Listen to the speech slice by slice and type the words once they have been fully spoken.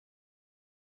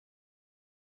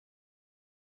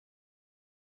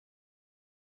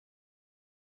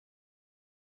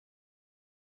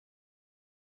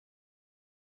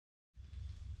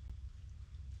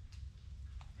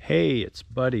Hey, it's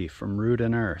Buddy from Root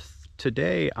and Earth.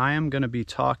 Today I am going to be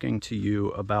talking to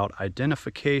you about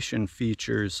identification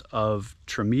features of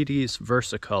Trametes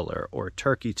versicolor or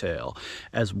turkey tail,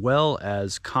 as well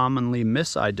as commonly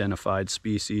misidentified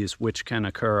species which can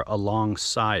occur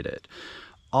alongside it.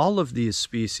 All of these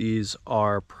species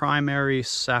are primary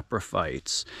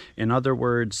saprophytes. In other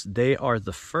words, they are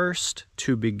the first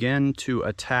to begin to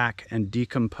attack and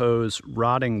decompose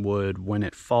rotting wood when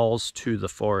it falls to the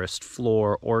forest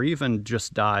floor or even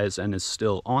just dies and is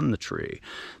still on the tree.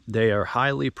 They are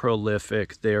highly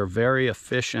prolific, they are very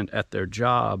efficient at their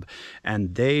job,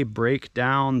 and they break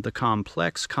down the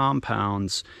complex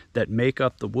compounds that make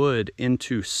up the wood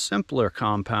into simpler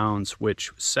compounds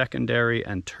which secondary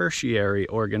and tertiary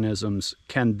organisms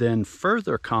can then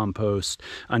further compost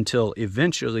until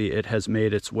eventually it has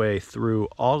made its way through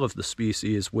all of the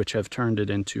species which have turned it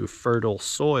into fertile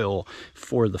soil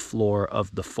for the floor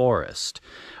of the forest.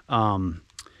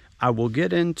 I will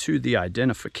get into the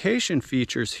identification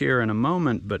features here in a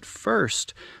moment, but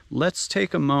first, let's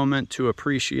take a moment to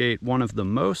appreciate one of the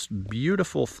most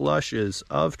beautiful flushes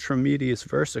of Trametes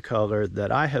versicolor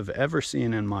that I have ever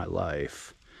seen in my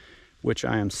life, which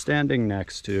I am standing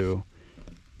next to.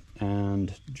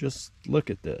 And just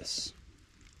look at this.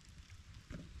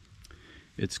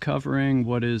 It's covering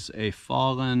what is a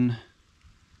fallen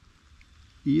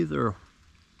either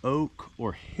oak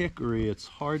or hickory. It's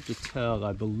hard to tell.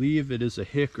 I believe it is a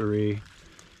hickory.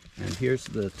 And here's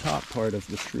the top part of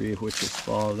the tree which is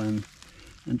fallen.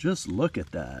 And just look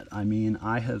at that. I mean,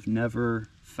 I have never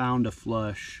found a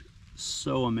flush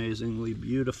so amazingly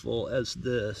beautiful as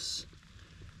this.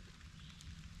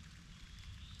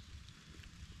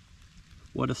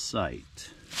 What a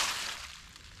sight.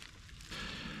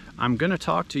 I'm going to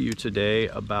talk to you today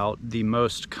about the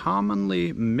most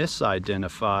commonly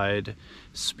misidentified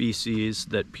species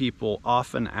that people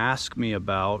often ask me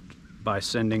about by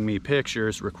sending me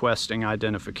pictures requesting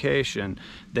identification.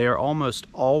 They are almost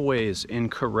always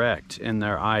incorrect in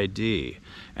their ID,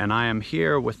 and I am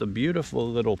here with a beautiful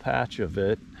little patch of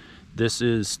it. This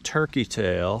is turkey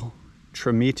tail,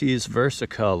 Trametes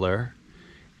versicolor,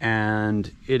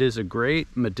 and it is a great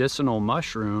medicinal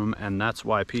mushroom, and that's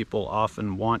why people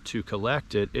often want to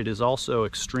collect it. It is also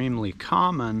extremely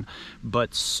common,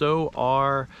 but so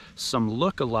are some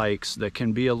lookalikes that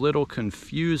can be a little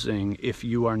confusing if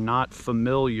you are not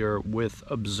familiar with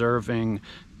observing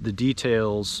the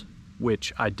details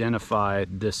which identify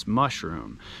this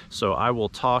mushroom. So I will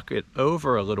talk it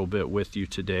over a little bit with you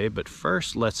today, but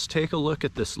first let's take a look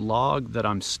at this log that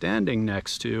I'm standing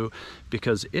next to,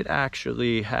 because it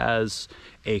actually has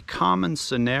a common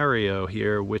scenario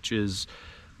here, which is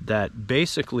that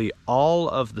basically all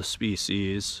of the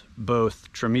species,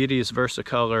 both Trametes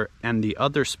versicolor and the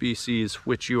other species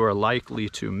which you are likely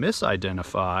to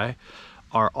misidentify,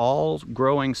 are all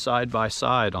growing side by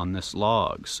side on this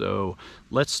log. So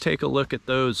let's take a look at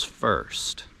those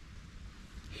first.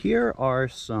 Here are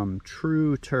some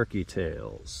true turkey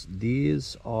tails.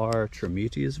 These are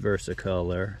Trametes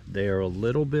versicolor. They are a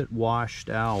little bit washed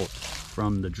out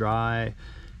from the dry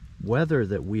weather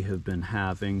that we have been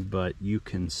having, but you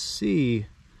can see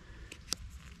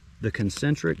the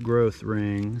concentric growth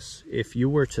rings. If you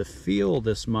were to feel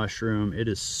this mushroom, it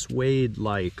is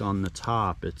suede-like on the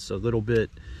top. It's a little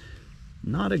bit,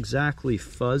 not exactly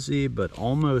fuzzy, but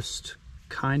almost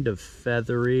kind of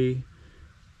feathery,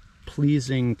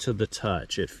 pleasing to the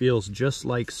touch. It feels just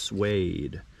like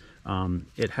suede.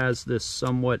 It has this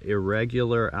somewhat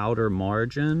irregular outer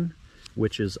margin,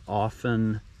 which is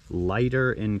often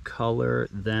lighter in color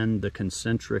than the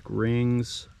concentric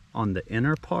rings on the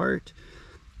inner part.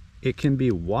 It can be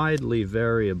widely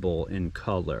variable in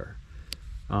color.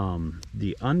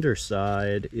 The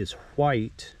underside is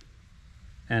white,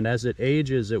 and as it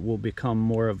ages it will become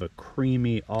more of a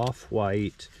creamy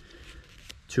off-white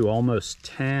to almost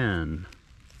tan,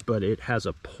 but it has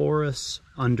a porous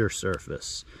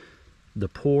undersurface. The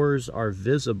pores are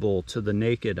visible to the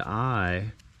naked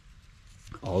eye,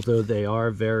 although they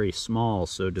are very small,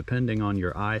 so depending on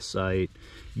your eyesight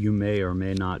you may or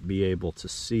may not be able to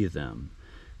see them.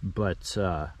 But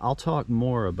I'll talk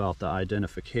more about the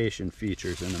identification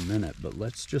features in a minute, but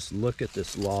let's just look at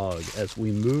this log. As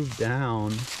we move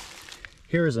down,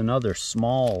 here's another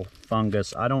small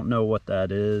fungus. I don't know what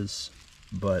that is,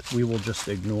 but we will just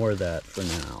ignore that for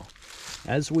now.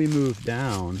 As we move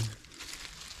down,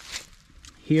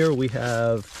 here we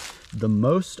have the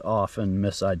most often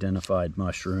misidentified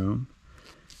mushroom,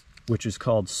 which is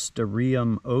called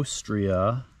Sterium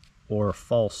ostrea, or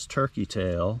false turkey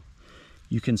tail.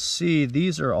 You can see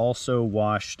these are also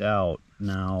washed out.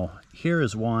 Now, here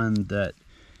is one that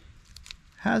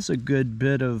has a good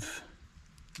bit of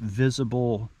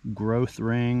visible growth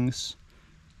rings.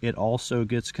 It also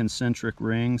gets concentric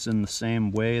rings in the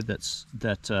same way that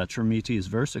Trametes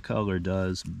versicolor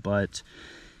does, but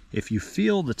if you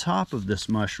feel the top of this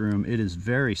mushroom, it is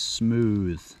very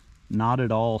smooth, not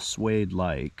at all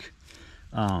suede-like.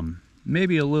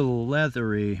 Maybe a little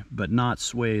leathery, but not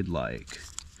suede-like.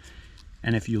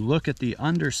 And if you look at the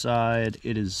underside,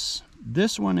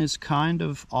 this one is kind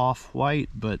of off-white,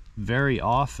 but very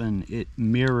often it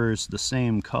mirrors the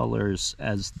same colors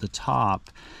as the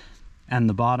top, and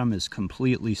the bottom is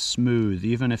completely smooth.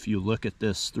 Even if you look at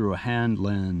this through a hand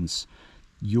lens,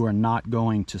 you are not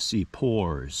going to see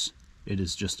pores. It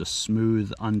is just a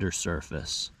smooth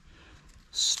undersurface.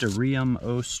 Styrium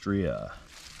ostrea,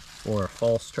 or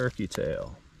false turkey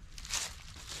tail.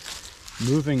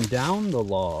 Moving down the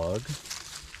log,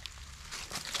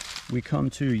 we come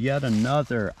to yet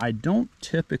another. I don't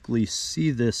typically see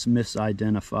this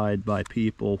misidentified by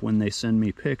people when they send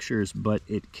me pictures, but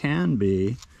it can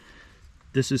be.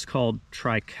 This is called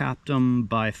Trichaptum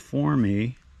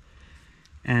biforme,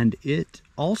 and it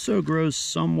also grows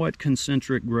somewhat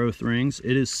concentric growth rings.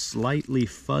 It is slightly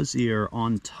fuzzier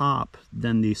on top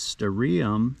than the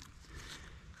Styrium,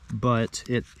 but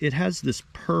it has this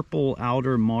purple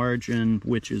outer margin,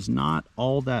 which is not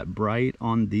all that bright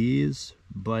on these,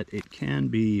 but it can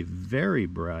be very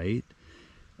bright.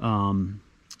 And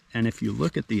if you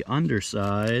look at the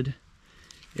underside,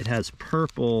 it has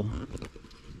purple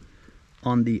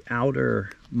on the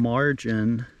outer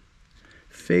margin,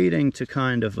 fading to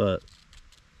kind of a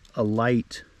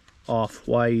light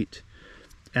off-white,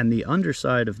 and the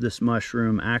underside of this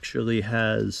mushroom actually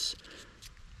has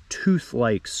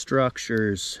tooth-like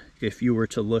structures. If you were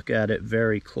to look at it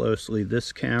very closely,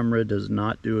 this camera does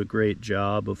not do a great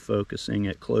job of focusing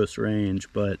at close range,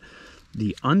 but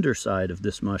the underside of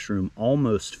this mushroom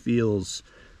almost feels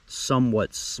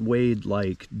somewhat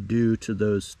suede-like due to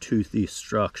those toothy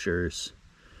structures.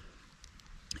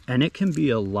 And it can be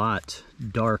a lot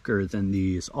darker than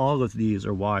these. All of these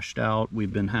are washed out.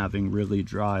 We've been having really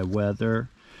dry weather.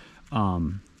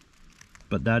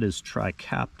 But that is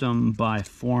Trichaptum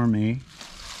biforme,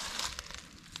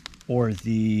 or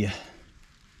the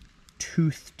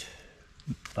toothed,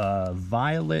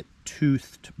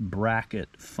 violet-toothed bracket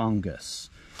fungus.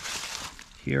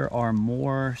 Here are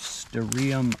more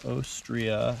Styrium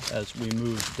ostrea as we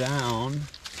move down.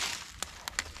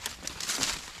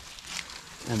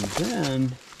 And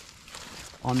then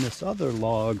on this other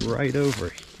log right over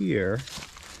here,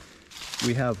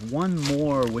 we have one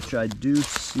more which I do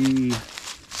see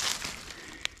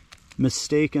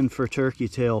mistaken for turkey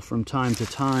tail from time to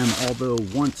time, although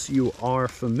once you are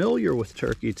familiar with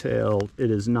turkey tail,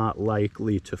 it is not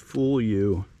likely to fool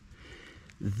you.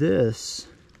 This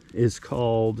is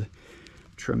called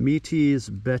Trametes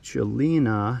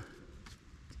betulina,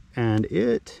 and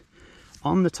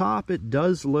on the top it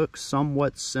does look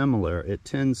somewhat similar. It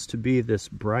tends to be this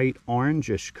bright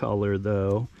orangish color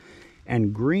though,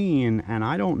 and green, and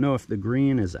I don't know if the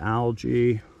green is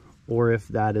algae or if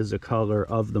that is a color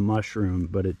of the mushroom,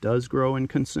 but it does grow in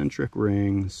concentric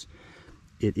rings.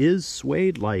 It is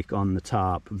suede-like on the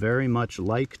top, very much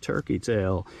like turkey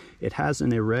tail. It has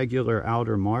an irregular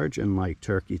outer margin like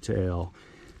turkey tail,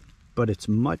 but it's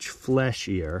much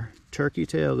fleshier. Turkey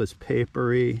tail is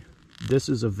papery. This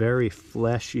is a very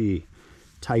fleshy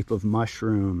type of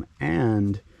mushroom,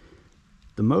 and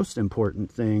the most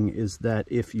important thing is that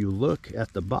if you look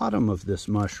at the bottom of this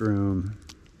mushroom,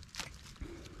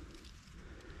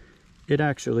 it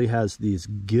actually has these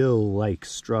gill-like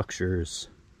structures,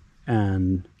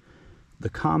 and the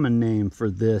common name for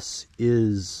this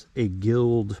is a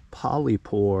gilled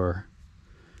polypore,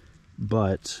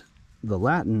 but the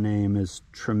Latin name is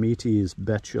Trametes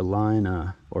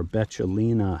betulina or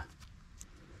betulina.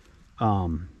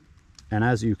 And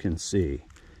as you can see,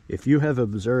 if you have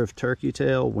observed turkey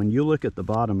tail, when you look at the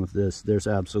bottom of this, there's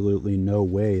absolutely no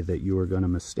way that you are going to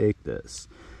mistake this.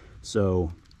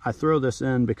 So I throw this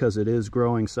in because it is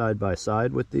growing side by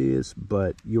side with these,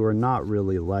 but you are not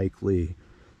really likely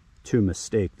to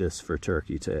mistake this for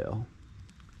turkey tail.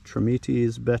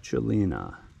 Trametes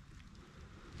betulina.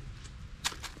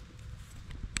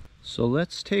 So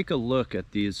let's take a look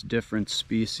at these different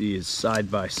species side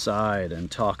by side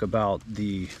and talk about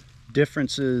the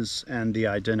differences and the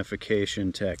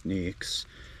identification techniques.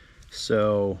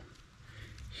 So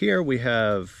here we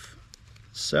have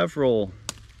several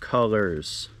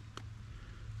colors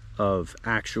of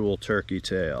actual turkey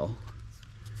tail.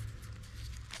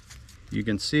 You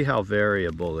can see how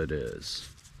variable it is.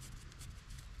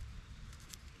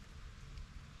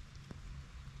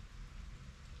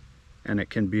 And it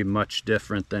can be much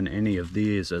different than any of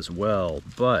these as well,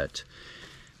 but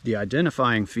the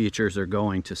identifying features are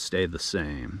going to stay the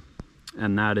same.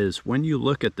 And that is, when you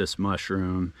look at this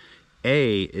mushroom,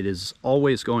 A, it is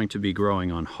always going to be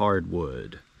growing on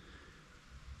hardwood,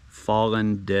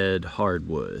 fallen dead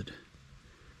hardwood.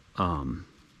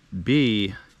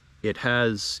 B, it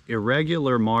has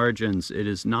irregular margins. It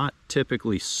is not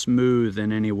typically smooth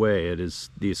in any way. It is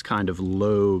these kind of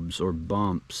lobes or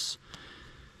bumps.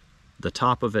 The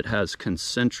top of it has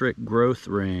concentric growth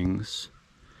rings,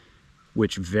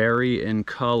 which vary in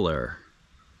color.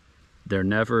 They're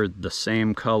never the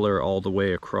same color all the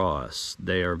way across.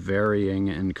 They are varying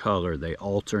in color. They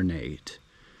alternate.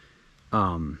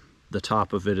 The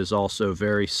top of it is also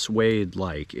very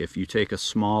suede-like. If you take a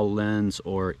small lens,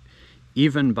 or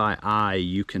even by eye,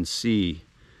 you can see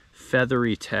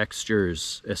feathery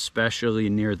textures, especially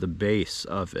near the base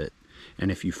of it.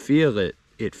 And if you feel it,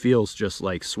 it feels just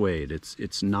like suede.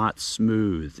 It's not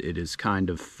smooth. It is kind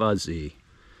of fuzzy.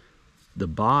 The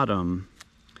bottom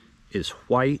is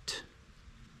white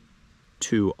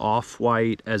to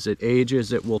off-white. As it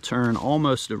ages, it will turn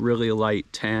almost a really light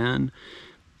tan,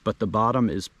 but the bottom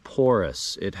is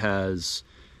porous. It has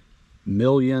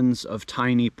millions of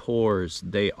tiny pores.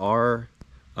 They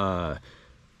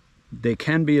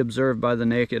can be observed by the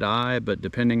naked eye, but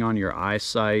depending on your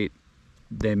eyesight,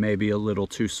 they may be a little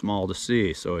too small to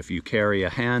see. So if you carry a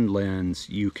hand lens,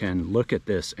 you can look at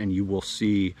this and you will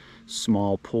see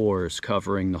small pores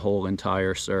covering the whole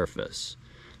entire surface.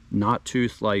 Not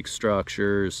tooth-like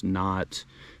structures, not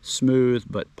smooth,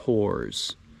 but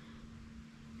pores.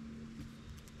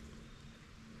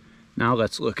 Now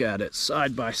let's look at it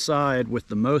side by side with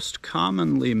the most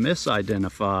commonly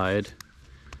misidentified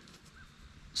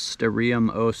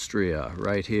Sterium ostrea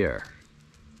right here.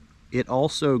 It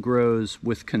also grows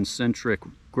with concentric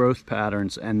growth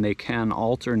patterns, and they can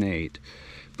alternate,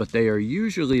 but they are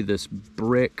usually this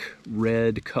brick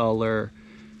red color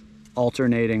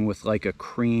alternating with like a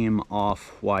cream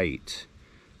off-white.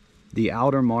 The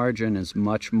outer margin is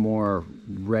much more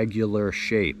regular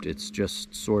shaped. It's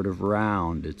just sort of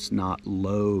round. It's not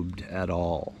lobed at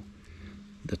all.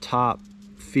 The top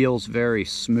feels very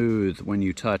smooth when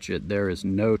you touch it. There is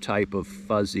no type of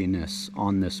fuzziness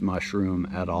on this mushroom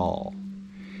at all.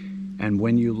 And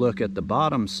when you look at the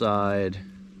bottom side,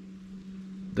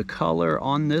 the color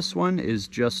on this one is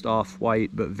just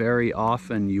off-white, but very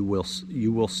often you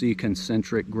will see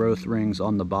concentric growth rings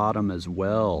on the bottom as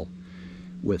well,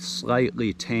 with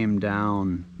slightly tamed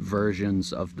down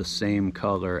versions of the same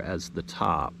color as the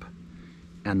top.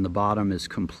 And the bottom is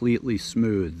completely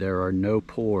smooth. There are no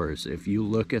pores. If you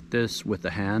look at this with a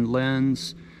hand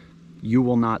lens, you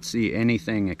will not see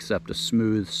anything except a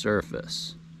smooth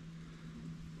surface.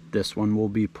 This one will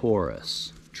be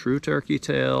porous. True turkey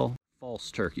tail, false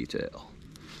turkey tail.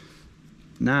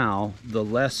 Now, the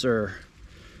lesser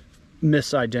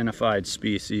misidentified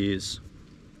species,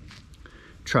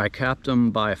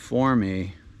 Tricheptum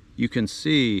biforme, you can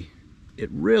see it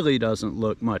really doesn't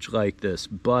look much like this,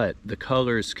 but the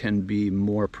colors can be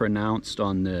more pronounced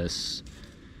on this.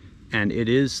 And it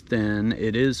is thin,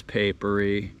 it is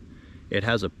papery. It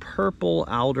has a purple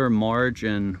outer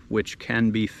margin which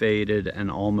can be faded and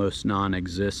almost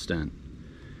non-existent.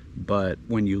 But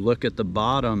when you look at the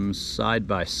bottoms side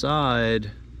by side,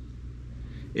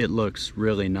 it looks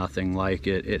really nothing like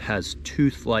it. It has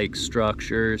tooth-like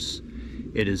structures.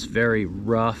 It is very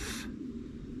rough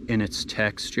in its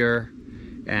texture,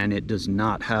 and it does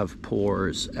not have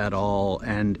pores at all,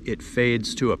 and it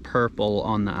fades to a purple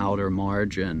on the outer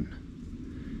margin.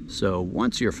 So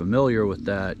once you're familiar with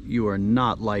that, you are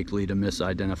not likely to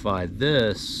misidentify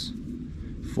this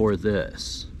for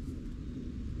this.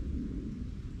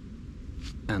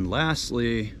 And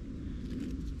lastly,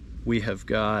 we have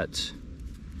got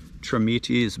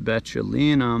Trametes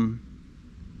botulinum.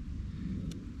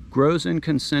 Grows in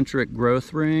concentric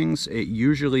growth rings. It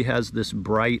usually has this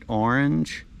bright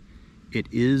orange. It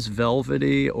is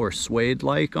velvety or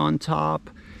suede-like on top,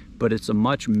 but it's a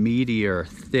much meatier,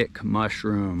 thick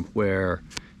mushroom, where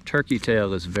turkey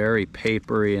tail is very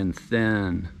papery and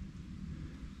thin.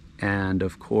 And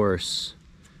of course,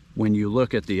 when you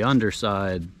look at the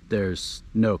underside, there's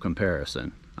no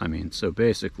comparison. I mean, so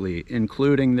basically,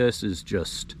 including this is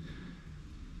just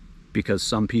because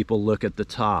some people look at the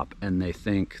top and they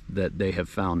think that they have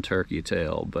found turkey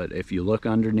tail. But if you look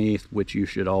underneath, which you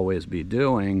should always be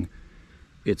doing,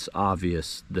 it's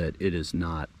obvious that it is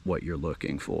not what you're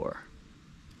looking for.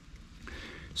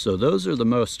 So those are the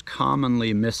most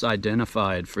commonly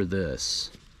misidentified for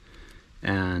this.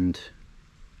 And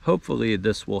hopefully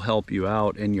this will help you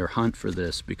out in your hunt for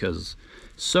this, because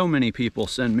so many people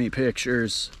send me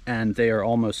pictures and they are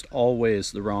almost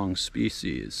always the wrong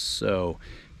species. So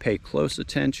Pay close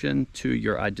attention to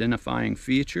your identifying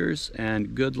features,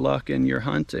 and good luck in your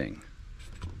hunting.